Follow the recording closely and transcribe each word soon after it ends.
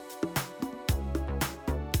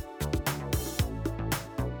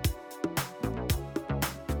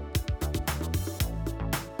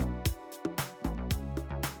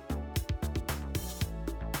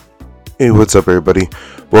Hey, what's up, everybody?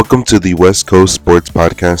 Welcome to the West Coast Sports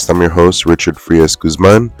Podcast. I'm your host, Richard Frias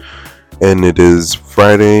Guzman, and it is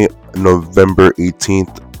Friday, November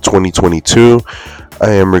 18th, 2022.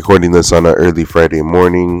 I am recording this on an early Friday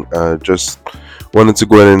morning. Just wanted to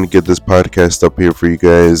go ahead and get this podcast up here for you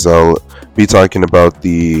guys. I'll be talking about I'll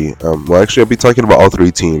be talking about all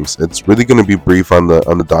three teams. It's really going to be brief on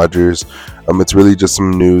the Dodgers. It's really just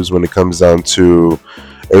some news when it comes down to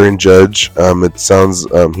Aaron Judge. It sounds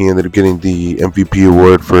he ended up getting the MVP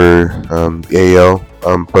award for the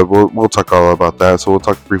AL. But we'll talk all about that. So we'll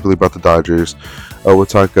talk briefly about the Dodgers. We'll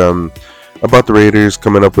talk about the Raiders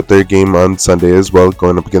coming up with their game on Sunday as well,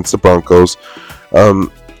 going up against the Broncos.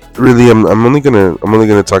 Really, I'm only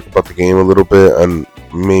gonna talk about the game a little bit, and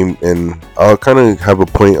I'll kind of have a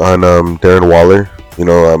point on Darren Waller. A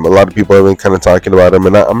lot of people have been kind of talking about him,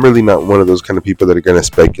 and I'm really not one of those kind of people that are going to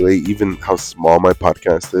speculate, even how small my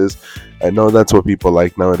podcast is. I know that's what people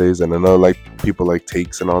like nowadays, and I know people like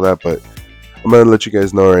takes and all that, but I'm going to let you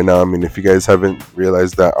guys know right now. If you guys haven't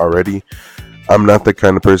realized that already, I'm not the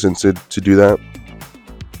kind of person to do that.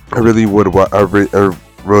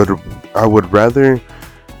 I would rather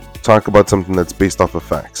talk about something that's based off of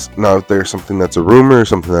facts. Now, if there's something that's a rumor or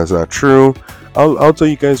something that's not true, I'll tell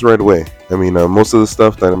you guys right away. Most of the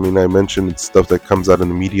stuff that I mentioned, it's stuff that comes out in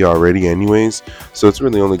the media already anyways, so it's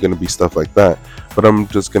really only going to be stuff like that. But I'm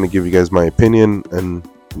just going to give you guys my opinion and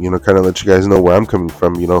kind of let you guys know where I'm coming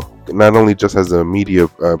from, not only just as a media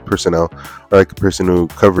personnel or like a person who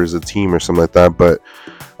covers a team or something like that, but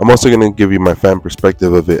I'm also going to give you my fan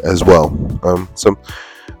perspective of it as well.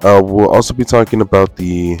 We'll also be talking about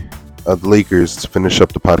the Lakers to finish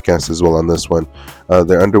up the podcast as well on this one.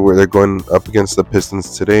 They're going up against the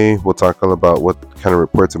Pistons today. We'll talk all about what kind of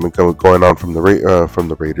reports have been going on from the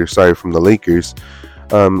Lakers.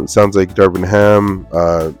 It sounds like Darvin Ham,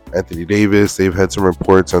 Anthony Davis, they've had some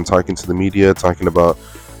reports on talking to the media, talking about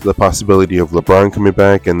the possibility of LeBron coming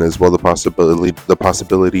back, and as well the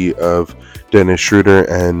possibility of Dennis Schroeder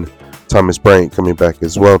and Thomas Bryant coming back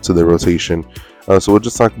as well to the rotation. So we'll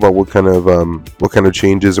just talk about what kind of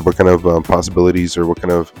changes or what kind of possibilities or what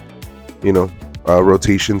kind of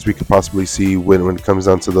rotations we could possibly see when it comes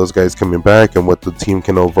down to those guys coming back, and what the team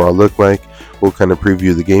can overall look like. We'll kind of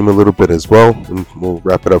preview the game a little bit as well, and we'll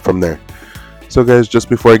wrap it up from there. So guys, just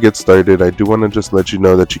before I get started, I do want to just let you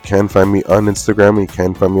know that you can find me on Instagram and you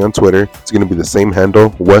can find me on Twitter. It's going to be the same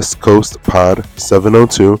handle, West Coast Pod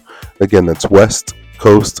 702. Again, that's West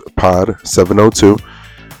Coast Pod 702.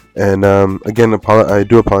 And again, I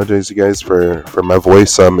do apologize, you guys, for my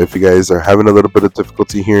voice. If you guys are having a little bit of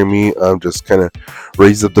difficulty hearing me, just kind of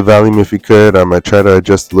raise up the volume if you could. I try to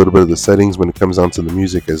adjust a little bit of the settings when it comes down to the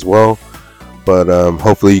music as well. But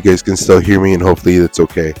hopefully you guys can still hear me, and hopefully it's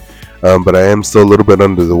okay. But I am still a little bit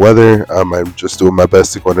under the weather. I'm just doing my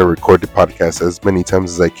best to go and record the podcast as many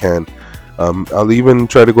times as I can. I'll even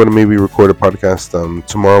try to go and maybe record a podcast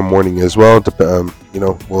tomorrow morning as well.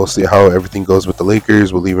 We'll see how everything goes with the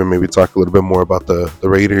Lakers. We'll even maybe talk a little bit more about the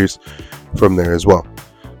Raiders from there as well.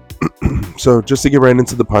 So just to get right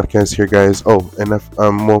into the podcast here, guys.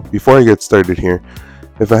 Before I get started here,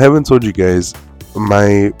 if I haven't told you guys,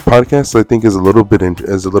 my podcast I think is a little bit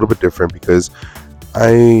different because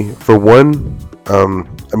I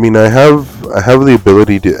have the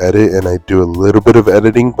ability to edit, and I do a little bit of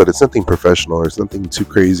editing, but it's nothing professional or it's nothing too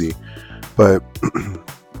crazy. But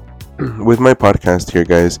with my podcast here,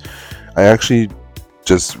 guys, I actually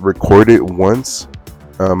just record it once.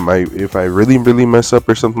 If I really mess up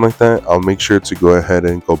or something like that, I'll make sure to go ahead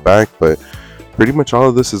and go back. But pretty much all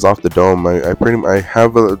of this is off the dome. I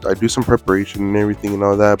do some preparation and everything and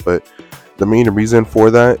all that, but the main reason for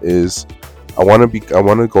that is I want to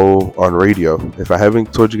go on radio. If I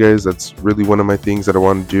haven't told you guys, that's really one of my things that I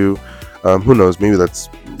want to do. Who knows? Maybe that's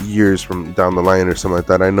years from down the line or something like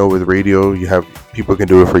that. I know with radio, you have people can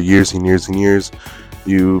do it for years and years and years.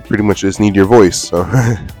 You pretty much just need your voice. So,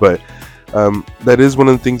 but that is one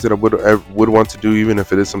of the things that I would want to do, even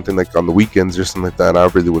if it is something like on the weekends or something like that. I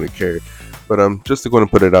really wouldn't care. But just to go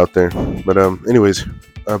and put it out there. But anyways,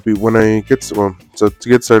 so to get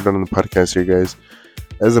started on the podcast here, guys.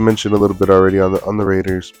 As I mentioned a little bit already on the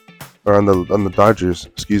Raiders, or on the Dodgers,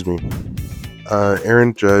 excuse me.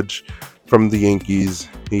 Aaron Judge from the Yankees,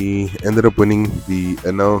 he ended up winning the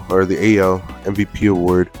NL or the AL MVP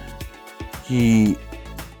award. He's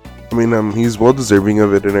well deserving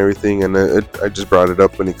of it and everything. And I just brought it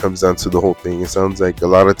up when it comes down to the whole thing. It sounds like a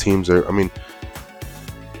lot of teams are.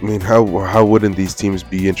 How wouldn't these teams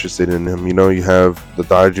be interested in him? You have the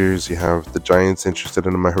Dodgers, you have the Giants interested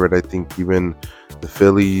in him. I heard, I think even the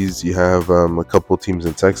Phillies. You have a couple teams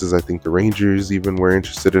in Texas. I think the Rangers even were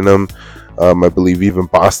interested in him. I believe even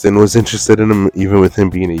Boston was interested in him, even with him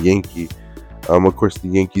being a Yankee. Of course, the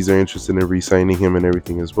Yankees are interested in re-signing him and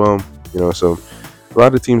everything as well. So a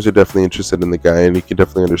lot of teams are definitely interested in the guy, and you can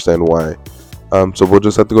definitely understand why. So we'll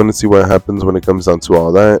just have to go and see what happens when it comes down to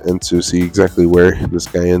all that, and to see exactly where this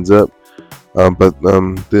guy ends up. But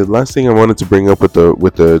the last thing I wanted to bring up with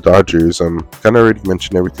the Dodgers, kind of already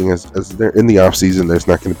mentioned everything as they're in the off season. There's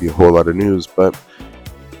not going to be a whole lot of news, but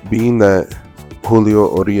being that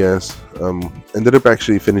Julio Urias ended up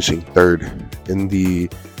actually finishing third in the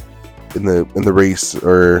race,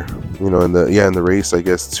 or in the race, I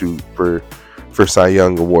guess, for Cy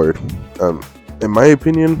Young award. In my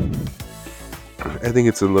opinion, I think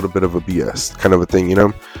it's a little bit of a BS kind of a thing,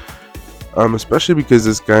 especially because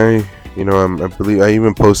this guy, I believe I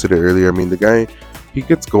even posted it earlier. I mean, the guy, he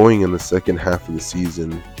gets going in the second half of the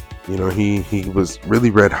season. He was really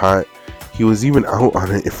red hot. He was even out on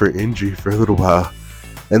it for injury for a little while,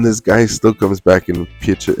 and this guy still comes back and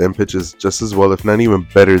pitches just as well, if not even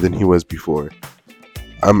better than he was before.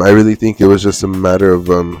 I really think it was just a matter of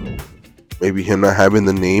maybe him not having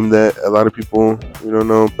the name that a lot of people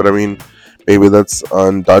know. But I mean, maybe that's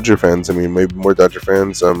on Dodger fans. I mean, maybe more Dodger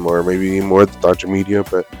fans, or maybe more the Dodger media.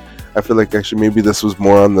 But I feel like actually maybe this was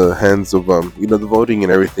more on the hands of the voting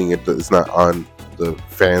and everything. It's not on the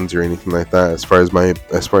fans or anything like that. As far as my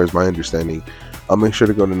understanding, I'll make sure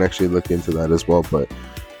to go and actually look into that as well. But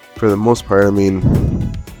for the most part, I mean,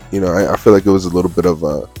 I feel like it was a little bit of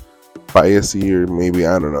a biasy, or maybe,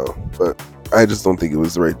 I don't know, but I just don't think it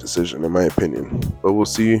was the right decision in my opinion. But we'll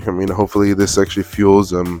see. I mean, hopefully this actually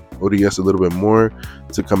fuels ODS a little bit more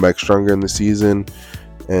to come back stronger in the season,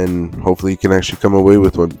 and hopefully he can actually come away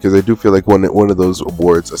with one, because I do feel like one of those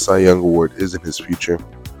awards, a Cy Young award, is in his future.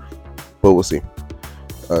 But we'll see.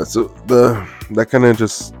 So that kind of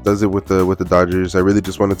just does it with the Dodgers. I really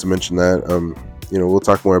just wanted to mention that. We'll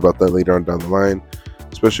talk more about that later on down the line,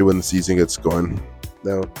 especially when the season gets going.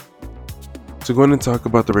 Now, to go in and talk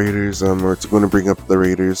about the Raiders, or to go in and bring up the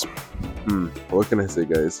Raiders, what can I say,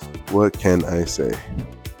 guys? What can I say?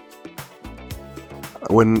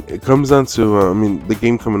 When it comes down to, the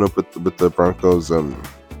game coming up with the Broncos, I'm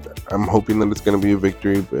hoping that it's going to be a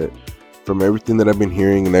victory, but from everything that I've been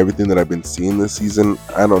hearing and everything that I've been seeing this season,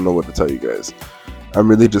 I don't know what to tell you guys. I'm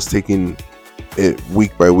really just taking it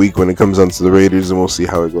week by week when it comes down to the Raiders, and we'll see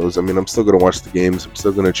how it goes. I mean, I'm still going to watch the games. I'm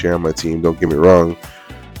still going to cheer on my team, don't get me wrong.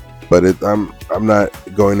 But I'm not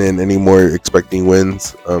going in anymore expecting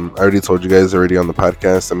wins. I already told you guys already on the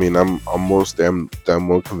podcast. I mean, I'm almost damn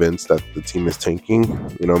well convinced that the team is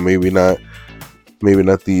tanking. Maybe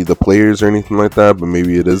not the players or anything like that, but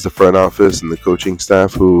maybe it is the front office and the coaching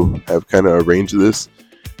staff who have kind of arranged this.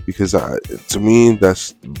 Because to me,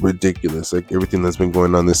 that's ridiculous. Like everything that's been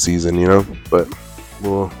going on this season, But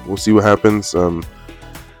we'll see what happens. That's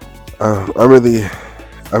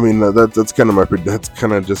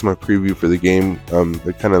kind of just my preview for the game.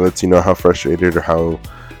 It kind of lets you know how frustrated or how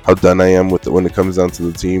done I am with it when it comes down to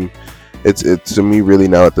the team. It's to me really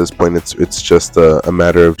now at this point. It's just a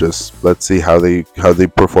matter of just let's see how they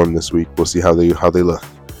perform this week. We'll see how they look.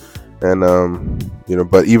 And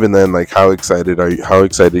but even then, like, how excited are you? How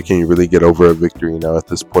excited can you really get over a victory now at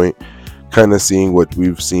this point? Kind of seeing what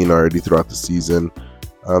we've seen already throughout the season.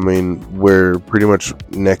 I mean, we're pretty much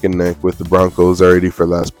neck and neck with the Broncos already for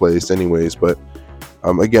last place anyways. But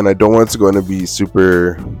again, I don't want it to go into be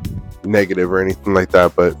super negative or anything like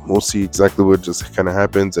that, but we'll see exactly what just kind of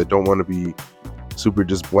happens. I don't want to be super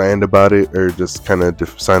just bland about it, or just kind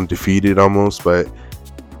of sound defeated almost, but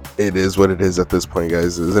it is what it is at this point,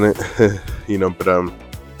 guys, isn't it? But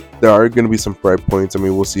there are going to be some bright points. I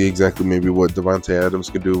mean, we'll see exactly maybe what Davante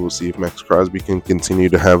Adams can do. We'll see if Max Crosby can continue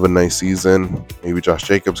to have a nice season. Maybe Josh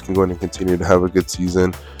Jacobs can go in and continue to have a good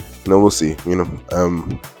season. We'll see.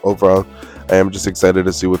 Overall, I am just excited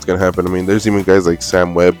to see what's going to happen. I mean, there's even guys like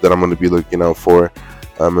Sam Webb that I'm going to be looking out for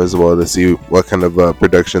as well, to see what kind of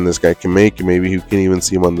production this guy can make, and maybe you can even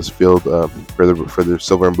see him on this field for the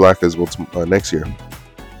Silver and Black as well next year.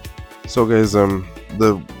 So, guys,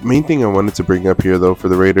 the main thing I wanted to bring up here, though, for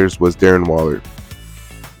the Raiders was Darren Waller.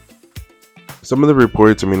 Some of the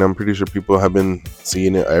reports, I mean, I'm pretty sure people have been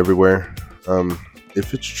seeing it everywhere.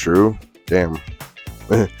 If it's true, damn.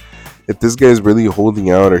 If this guy's really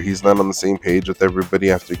holding out, or he's not on the same page with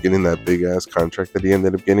everybody after getting that big ass contract that he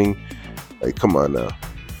ended up getting, like, come on now,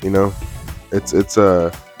 it's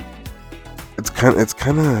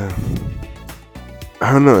kind of,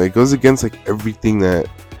 I don't know, it goes against like everything that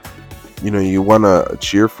you want to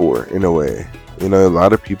cheer for in a way. A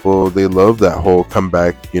lot of people, they love that whole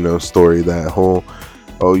comeback story, that whole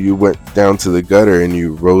oh, you went down to the gutter and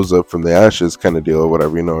you rose up from the ashes kind of deal or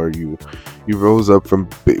whatever, or you rose up from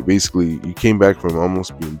basically you came back from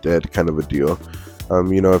almost being dead kind of a deal.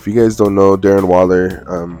 If you guys don't know Darren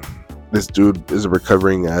Waller, this dude is a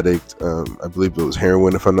recovering addict. I believe it was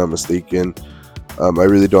heroin, if I'm not mistaken. I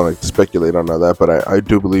really don't like to speculate on all that, but I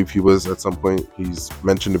do believe he was at some point. He's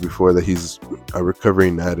mentioned it before that he's a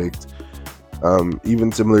recovering addict.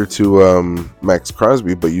 Even similar to Max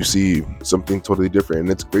Crosby, but you see something totally different, and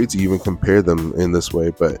it's great to even compare them in this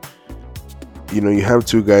way. But you have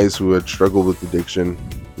two guys who had struggled with addiction.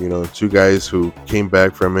 Two guys who came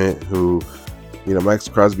back from it. Who, Max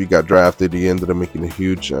Crosby got drafted. He ended up making a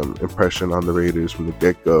huge impression on the Raiders from the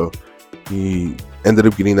get-go. He ended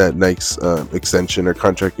up getting that nice extension or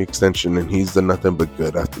contract extension, and he's done nothing but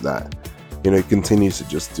good after that. He continues to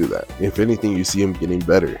just do that. If anything, you see him getting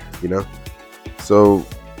better. So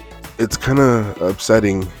it's kind of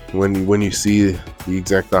upsetting when you see the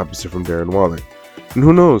exact opposite from Darren Waller. And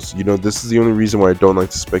who knows? This is the only reason why I don't like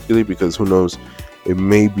to speculate, because who knows? It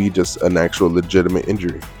may be just an actual legitimate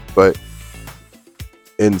injury. But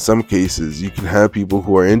in some cases, you can have people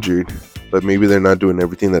who are injured, but maybe they're not doing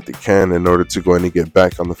everything that they can in order to go in and get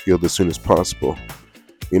back on the field as soon as possible.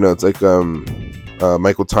 It's like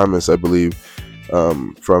Michael Thomas, I believe,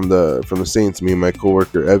 from the Saints. Me and my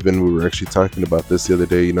coworker Evan, we were actually talking about this the other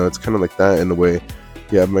day. It's kind of like that in a way.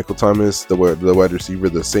 Yeah, Michael Thomas, the wide receiver,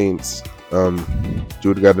 the Saints.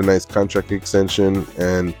 Dude got a nice contract extension,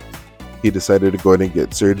 and he decided to go ahead and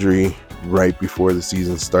get surgery right before the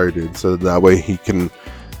season started, so that way he can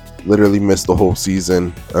literally miss the whole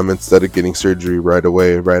season instead of getting surgery right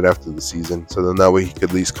away, right after the season. So then that way he could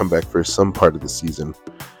at least come back for some part of the season.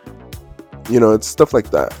 It's stuff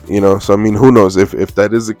like that. So I mean, who knows if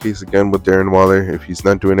that is the case again with Darren Waller? If he's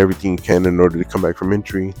not doing everything he can in order to come back from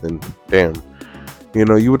injury, then damn.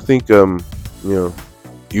 You would think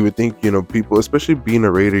people, especially being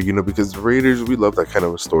a Raider, because the Raiders, we love that kind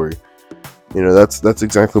of a story. That's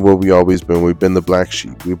exactly what we always been. We've been the black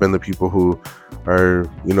sheep. We've been the people who are,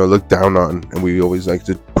 looked down on, and we always like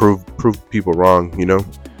to prove people wrong,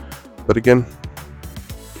 But again,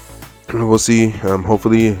 we'll see.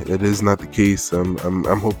 Hopefully it is not the case. I'm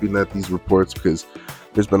hoping that these reports, because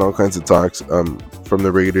there's been all kinds of talks from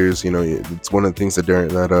the Raiders. It's one of the things that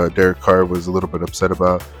Derek Carr was a little bit upset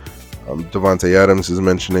about. Davante Adams is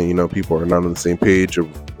mentioning, people are not on the same page, or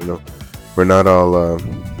we're not all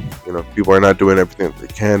people are not doing everything that they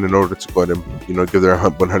can in order to go ahead and give their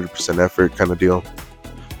 100% effort kind of deal.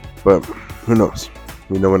 But who knows?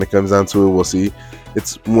 When it comes down to it, we'll see.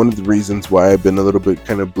 It's one of the reasons why I've been a little bit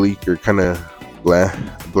kind of bleak or kind of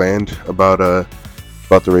bland about the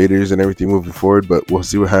Raiders and everything moving forward. But we'll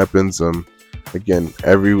see what happens. Again,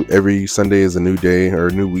 every Sunday is a new day or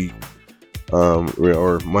a new week,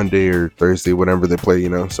 or Monday or Thursday, whenever they play.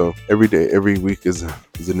 So every week is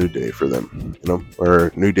a new day for them. Or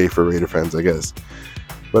a new day for Raider fans, I guess.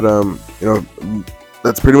 But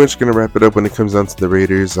that's pretty much gonna wrap it up when it comes down to the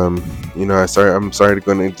Raiders. I'm sorry to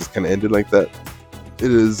go and just kind of end it like that.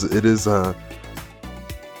 It is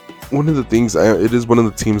one of the things. It is one of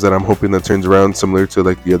the teams that I'm hoping that turns around, similar to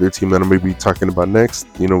like the other team that I'm maybe talking about next.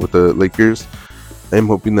 With the Lakers, I'm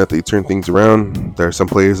hoping that they turn things around. There are some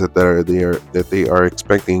players that they are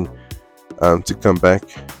expecting to come back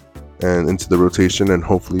and into the rotation, and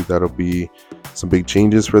hopefully that'll be some big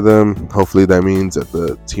changes for them. Hopefully that means that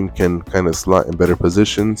the team can kind of slot in better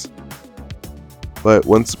positions. But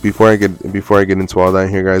before I get into all that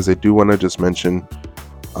here, guys, I do want to just mention,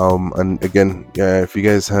 and again, yeah, if you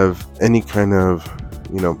guys have any kind of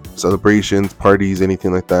celebrations, parties,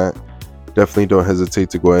 anything like that, definitely don't hesitate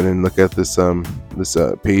to go ahead and look at this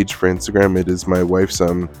page for Instagram. It is my wife's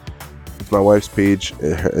page.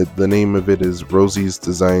 The name of it is Rosie's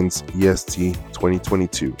Designs EST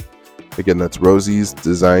 2022. Again, that's Rosie's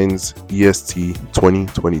Designs EST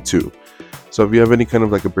 2022. So if you have any kind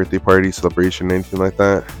of like a birthday party, celebration, anything like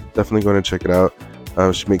that, definitely go and check it out.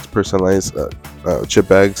 She makes personalized chip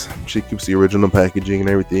bags. She keeps the original packaging and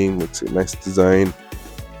everything. Makes a nice design.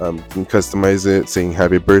 You can customize it, saying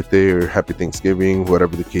happy birthday or happy Thanksgiving,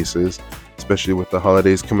 whatever the case is, especially with the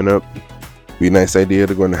holidays coming up. Be a nice idea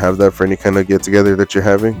to go and have that for any kind of get together that you're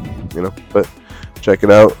having, but check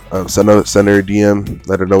it out. Send her a DM,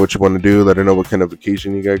 let her know what you want to do, let her know what kind of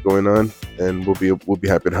occasion you got going on, and we'll be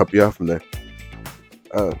happy to help you out from there.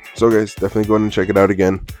 So guys, definitely go and check it out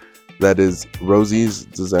again. That is Rosie's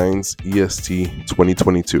Designs EST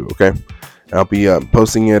 2022. Okay, I'll be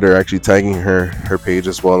posting it, or actually tagging her page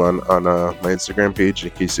as well on my Instagram page,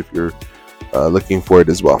 in case if you're looking for it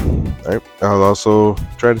as well. All right, I'll also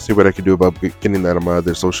try to see what I can do about getting that on my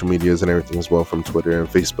other social medias and everything as well, from Twitter and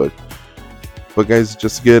Facebook. But guys,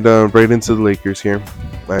 just to get right into the Lakers here,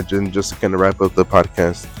 and just to kind of wrap up the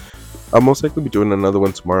podcast, I'll most likely be doing another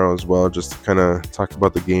one tomorrow as well, just to kind of talk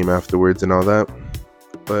about the game afterwards and all that.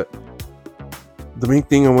 But the main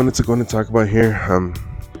thing I wanted to go and talk about here,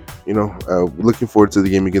 looking forward to the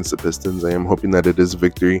game against the Pistons. I am hoping that it is a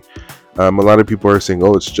victory. A lot of people are saying,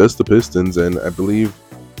 "Oh, it's just the Pistons," and I believe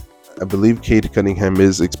Cade Cunningham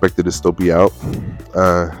is expected to still be out.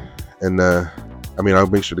 I'll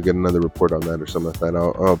make sure to get another report on that or something like that.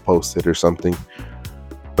 I'll post it or something.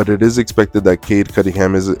 But it is expected that Cade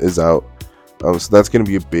Cunningham is out. So that's going to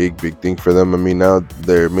be a big thing for them. I mean, now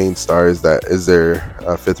their main star is their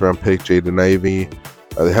fifth round pick, Jaden Ivey.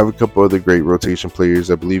 They have a couple other great rotation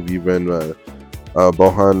players. I believe even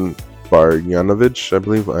Bohan Barjanovic. I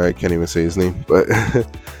believe I can't even say his name, but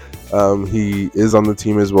he is on the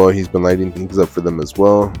team as well. He's been lighting things up for them as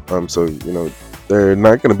well. So they're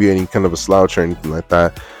not going to be any kind of a slouch or anything like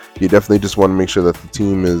that. You definitely just want to make sure that the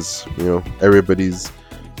team is, everybody's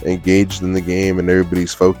engaged in the game and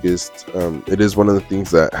everybody's focused. It is one of the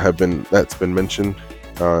things that's been mentioned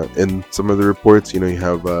in some of the reports. You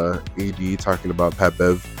have AD talking about Pat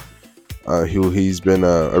Bev. He's been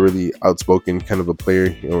a really outspoken kind of a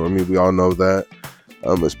player. We all know that.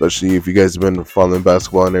 Especially if you guys have been following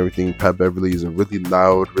basketball and everything, Pat Beverly is a really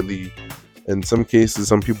loud, really. In some cases,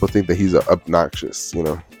 some people think that he's obnoxious.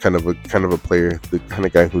 Kind of a player, the kind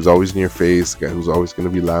of guy who's always in your face, guy who's always going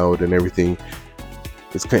to be loud and everything.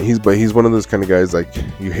 He's one of those kind of guys, like,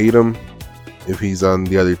 you hate him if he's on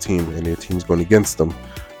the other team and your team's going against him,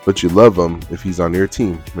 but you love him if he's on your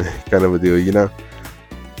team, kind of a deal,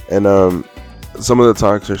 And some of the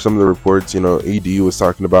talks or some of the reports, AD was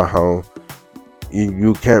talking about how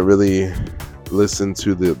you can't really listen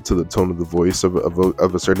to the tone of the voice of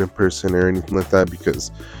a certain person or anything like that,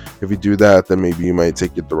 because if you do that, then maybe you might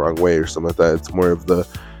take it the wrong way or something like that. It's more of the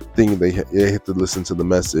thing they have to listen to the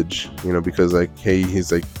message, because like, hey,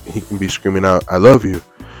 he's like, he can be screaming out "I love you"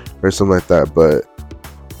 or something like that, but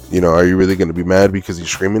are you really going to be mad because he's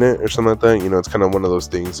screaming it or something like that? It's kind of one of those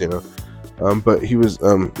things, but he was,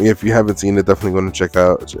 if you haven't seen it, definitely going to check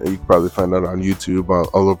out. You can probably find out on YouTube,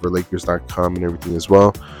 all over Lakers.com and everything as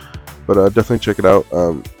well. But definitely check it out.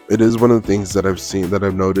 It is one of the things that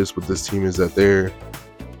I've noticed with this team is that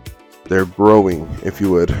they're growing, if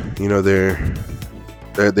you would.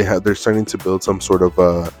 They're starting to build some sort of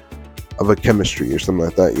a chemistry or something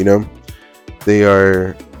like that.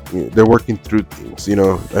 They're working through things.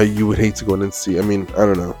 You would hate to go in and see. I mean, I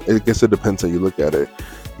don't know. I guess it depends how you look at it.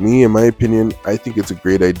 Me, in my opinion, I think it's a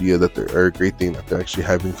great idea a great thing that they're actually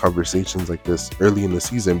having conversations like this early in the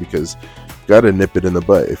season, because you gotta nip it in the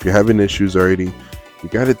butt. If you're having issues already, you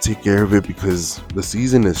gotta take care of it, because the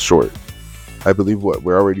season is short. I believe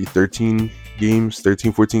we're already 13,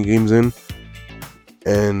 14 games in,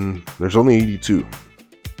 and there's only 82.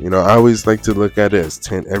 I always like to look at it as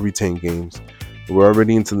 10 every 10 games. We're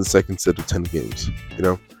already into the second set of 10 games.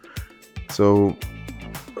 So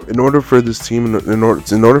in order for this team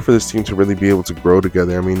to really be able to grow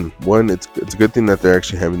together, I mean, one, it's a good thing that they're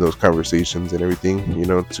actually having those conversations and everything,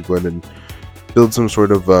 to go ahead and build some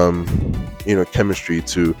sort of chemistry,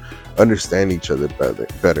 to understand each other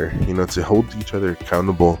better, to hold each other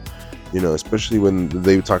accountable, especially when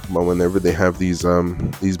they talk about whenever they have these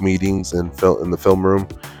meetings and in the film room,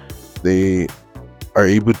 they are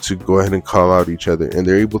able to go ahead and call out each other, and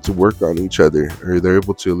they're able to work on each other, or they're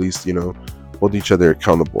able to at least hold each other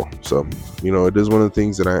accountable. So it is one of the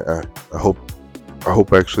things that I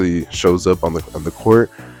hope actually shows up on the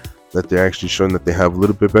court, that they're actually showing that they have a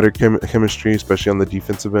little bit better chemistry, especially on the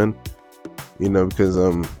defensive end. Because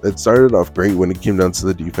it started off great when it came down to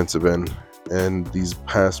the defensive end, and these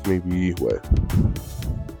past maybe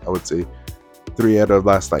I would say 3 out of the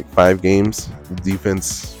last 5 games, the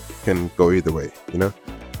defense can go either way.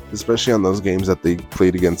 Especially on those games that they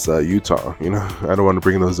played against Utah. I don't want to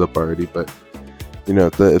bring those up already, but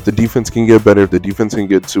if the defense can get better, if the defense can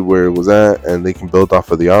get to where it was at, and they can build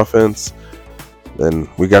off of the offense, then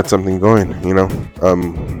we got something going.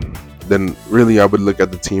 Then really I would look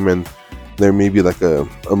at the team, and there may be like a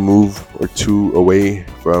move or two away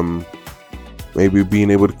from maybe being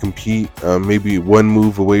able to compete, maybe one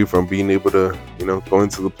move away from being able to go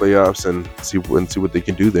into the playoffs and see what they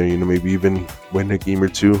can do there. Maybe even win a game or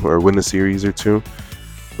two, or win a series or two.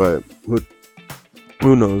 But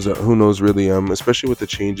who knows really, especially with the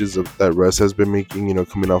changes that Russ has been making,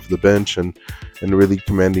 coming off the bench and really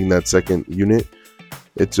commanding that second unit.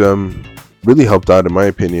 It's really helped out, in my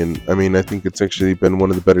opinion. I mean, I think it's actually been one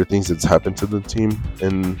of the better things that's happened to the team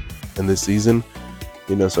in this season.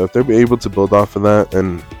 So if they're able to build off of that,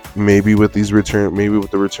 and maybe with the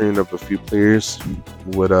return of a few players,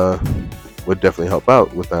 would would definitely help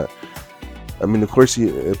out with that. I mean, of course,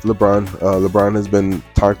 if LeBron has been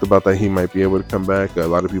talked about that he might be able to come back. A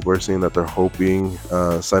lot of people are saying that they're hoping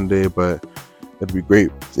Sunday, but it'd be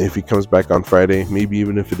great if he comes back on Friday. Maybe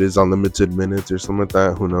even if it is unlimited minutes or something like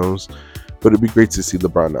that. Who knows? But it'd be great to see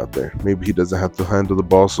LeBron out there. Maybe he doesn't have to handle the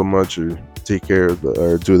ball so much or take care of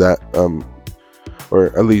or do that, or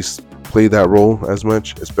at least play that role as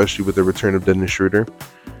much, especially with the return of Dennis Schroeder.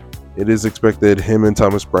 It is expected him and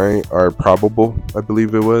Thomas Bryant are probable, I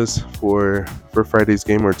believe it was, for Friday's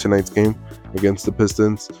game or tonight's game against the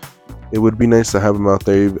Pistons. It would be nice to have him out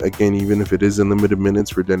there again, even if it is in limited minutes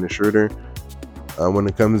for Dennis Schroeder. When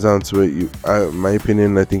it comes down to it, my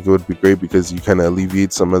opinion, I think it would be great because you kind of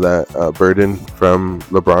alleviate some of that burden from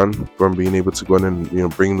LeBron, from being able to go in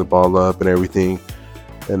and bring the ball up and everything,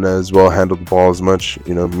 and as well handle the ball as much.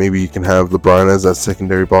 Maybe you can have LeBron as that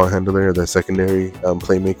secondary ball handler or that secondary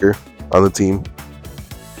playmaker on the team.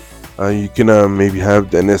 You can maybe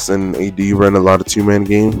have Dennis and AD run a lot of two-man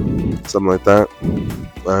game, something like that.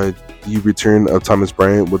 The return of Thomas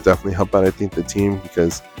Bryant will definitely help out, I think, the team,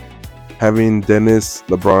 because having Dennis,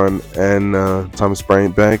 LeBron, and Thomas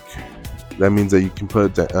Bryant back, that means that you can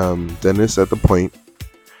put Dennis at the point.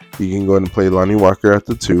 You can go ahead and play Lonnie Walker at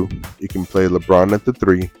the 2. You can play LeBron at the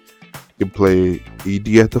 3. You can play AD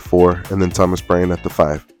at the 4, and then Thomas Bryant at the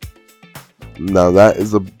 5. Now that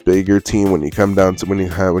is a bigger team when you come down to when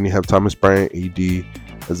you have Thomas Bryant, AD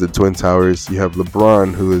as the Twin Towers. You have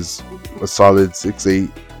LeBron, who is a solid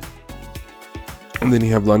 6'8", and then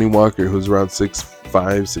you have Lonnie Walker, who's around 6'5",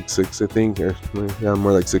 6'6", I think, or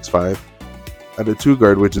more like 6'5", at a 2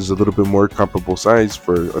 guard, which is a little bit more comparable size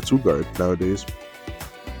for a 2 guard nowadays.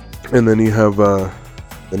 And then you have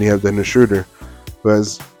Dennis Schroeder, who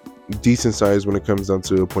has decent size when it comes down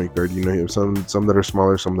to a point guard. You have some that are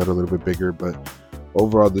smaller, some that are a little bit bigger, but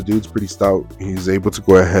overall the dude's pretty stout. He's able to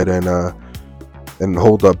go ahead and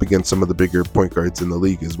hold up against some of the bigger point guards in the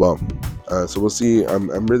league as well. So we'll see.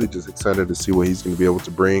 I'm really just excited to see what he's going to be able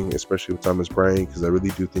to bring, especially with Thomas Bryant, because I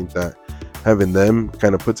really do think that having them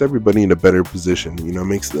kind of puts everybody in a better position.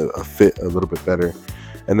 Makes the fit a little bit better.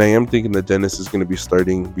 And I am thinking that Dennis is going to be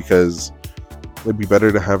starting because it'd be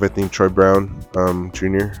better to have, I think, Troy Brown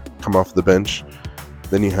Jr. come off the bench.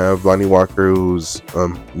 Then you have Lonnie Walker, who's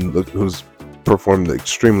performed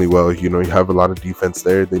extremely well. You have a lot of defense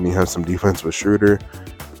there. Then you have some defense with Schroeder.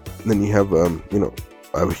 And then you have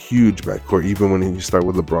a huge backcourt, even when you start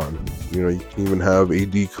with LeBron. You can even have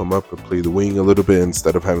AD come up and play the wing a little bit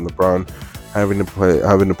instead of having LeBron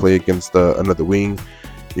having to play against another wing.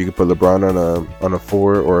 You could put LeBron on a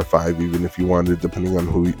 4 or a 5, even if you wanted, depending on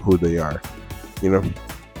who they are.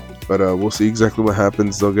 But we'll see exactly what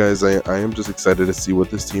happens, though, guys. I am just excited to see what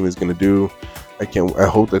this team is going to do. I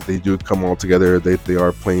hope that they do come all together. They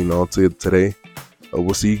are playing all today.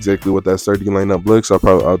 We'll see exactly what that starting lineup looks.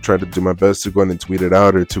 I'll try to do my best to go in and tweet it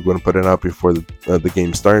out, or to go and put it out before the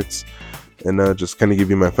game starts, and just kind of give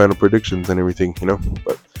you my final predictions and everything.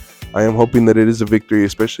 But I am hoping that it is a victory,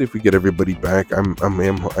 especially if we get everybody back. I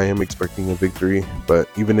am expecting a victory, but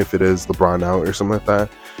even if it is LeBron out or something like that,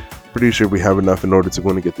 pretty sure we have enough in order to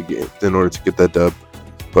go and get the game, in order to get that dub.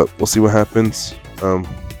 But we'll see what happens.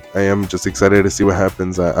 I am just excited to see what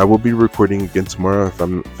happens. I will be recording again tomorrow if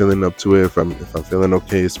I'm feeling up to it, if I'm feeling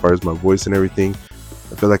okay as far as my voice and everything.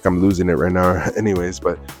 I feel like I'm losing it right now anyways,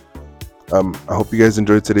 but I hope you guys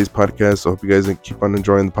enjoyed today's podcast. I hope you guys keep on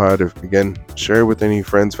enjoying the pod. Again, share it with any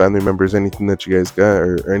friends, family members, anything that you guys got,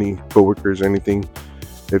 or any coworkers or anything.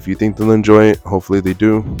 If you think they'll enjoy it, hopefully they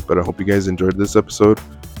do. But I hope you guys enjoyed this episode.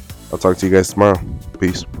 I'll talk to you guys tomorrow.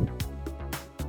 Peace.